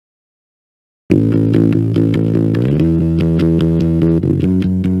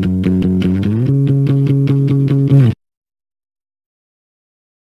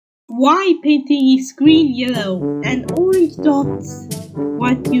painting is green, yellow, and orange dots.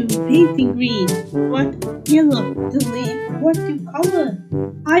 What you painting green? What yellow? The leaf. What you color?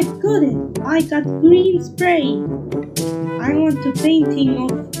 I've got it. I got green spray. I want a painting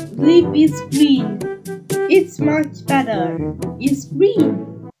of leaf is green. It's much better. It's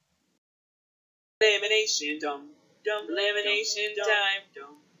green. Elimination, elimination time,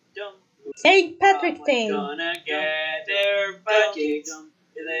 St. Patrick's Day. Gonna get their buckets.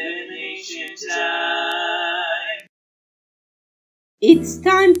 Elimination time. It's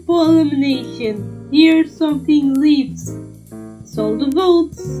time for elimination. Here's something leaves. So the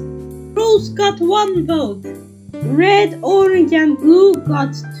votes. Rose got 1 vote. Red, orange and blue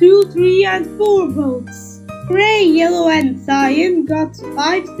got 2, 3 and 4 votes. Gray, yellow and cyan got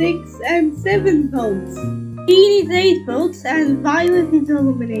 5, 6 and 7 votes. Green is 8 votes and violet is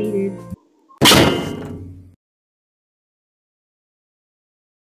eliminated.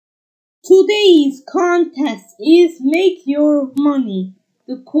 Today's contest is Make Your Money.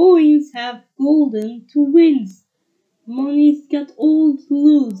 The coins have golden to wins. Money's got old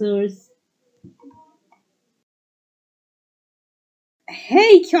losers.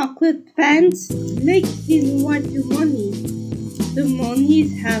 Hey chocolate fans, next is what your money. The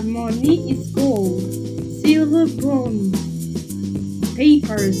monies have money is gold, silver, bronze,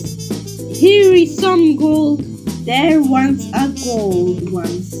 papers. Here is some gold, there once a gold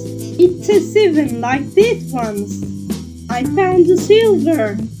once. It's a 7 like this once. I found a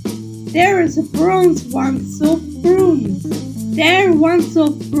silver. There is a bronze once of bronze. There once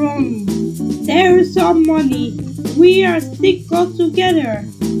of bronze. There is some money. We are stick got together.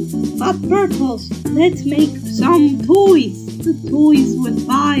 But purples, let's make some toys. The toys we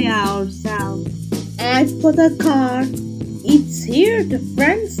buy ourselves. I've got a car. It's here, the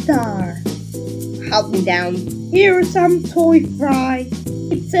friend star. Help me down. Here is some toy fry.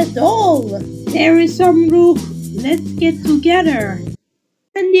 It's a doll. There is some roof. Let's get together.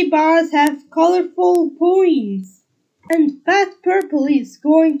 Candy bars have colorful points. And fat purple is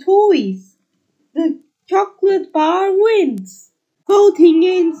going toys. The chocolate bar wins. Voting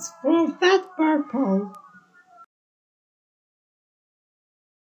ends for fat purple.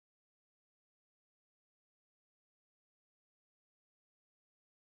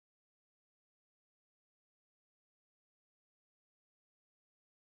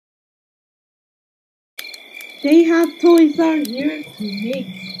 They have toys are here to mix.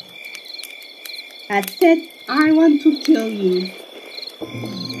 That's it. I want to kill you.